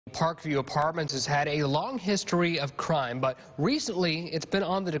Parkview Apartments has had a long history of crime, but recently it's been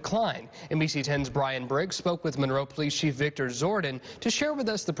on the decline. NBC 10's Brian Briggs spoke with Monroe Police Chief Victor Zordan to share with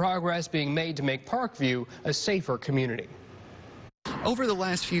us the progress being made to make Parkview a safer community. Over the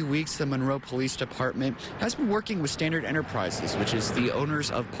last few weeks, the Monroe Police Department has been working with Standard Enterprises, which is the owners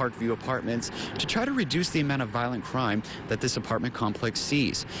of Parkview Apartments, to try to reduce the amount of violent crime that this apartment complex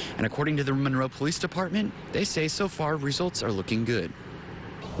sees. And according to the Monroe Police Department, they say so far results are looking good,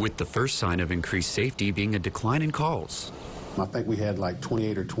 with the first sign of increased safety being a decline in calls. I think we had like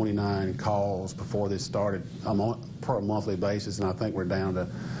 28 or 29 calls before this started per monthly basis, and I think we're down to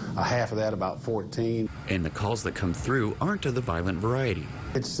half of that, about 14. And the calls that come through aren't of the violent variety.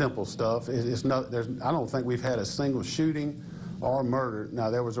 It's simple stuff. I don't think we've had a single shooting or murder. Now,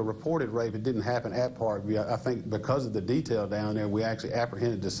 there was a reported rape. It didn't happen at Parkview. I think because of the detail down there, we actually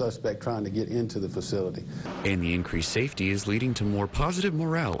apprehended the suspect trying to get into the facility. And the increased safety is leading to more positive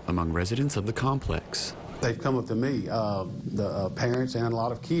morale among residents of the complex. They've come up to me, the parents and a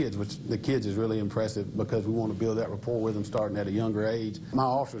lot of kids, which the kids is really impressive because we want to build that rapport with them starting at a younger age. My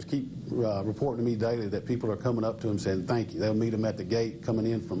officers keep reporting to me daily that people are coming up to them saying thank you. They'll meet them at the gate coming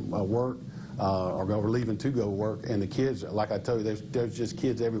in from work or leaving to go to work. And the kids, like I told you, there's just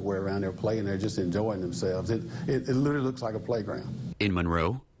kids everywhere around there playing. They're just enjoying themselves. It literally looks like a playground. In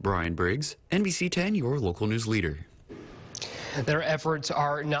Monroe, Brian Briggs, NBC 10, your local news leader. Their efforts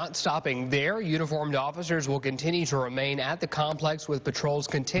are not stopping there. Uniformed officers will continue to remain at the complex with patrols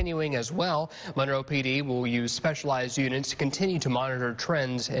continuing as well. Monroe PD will use specialized units to continue to monitor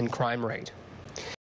trends in crime rate.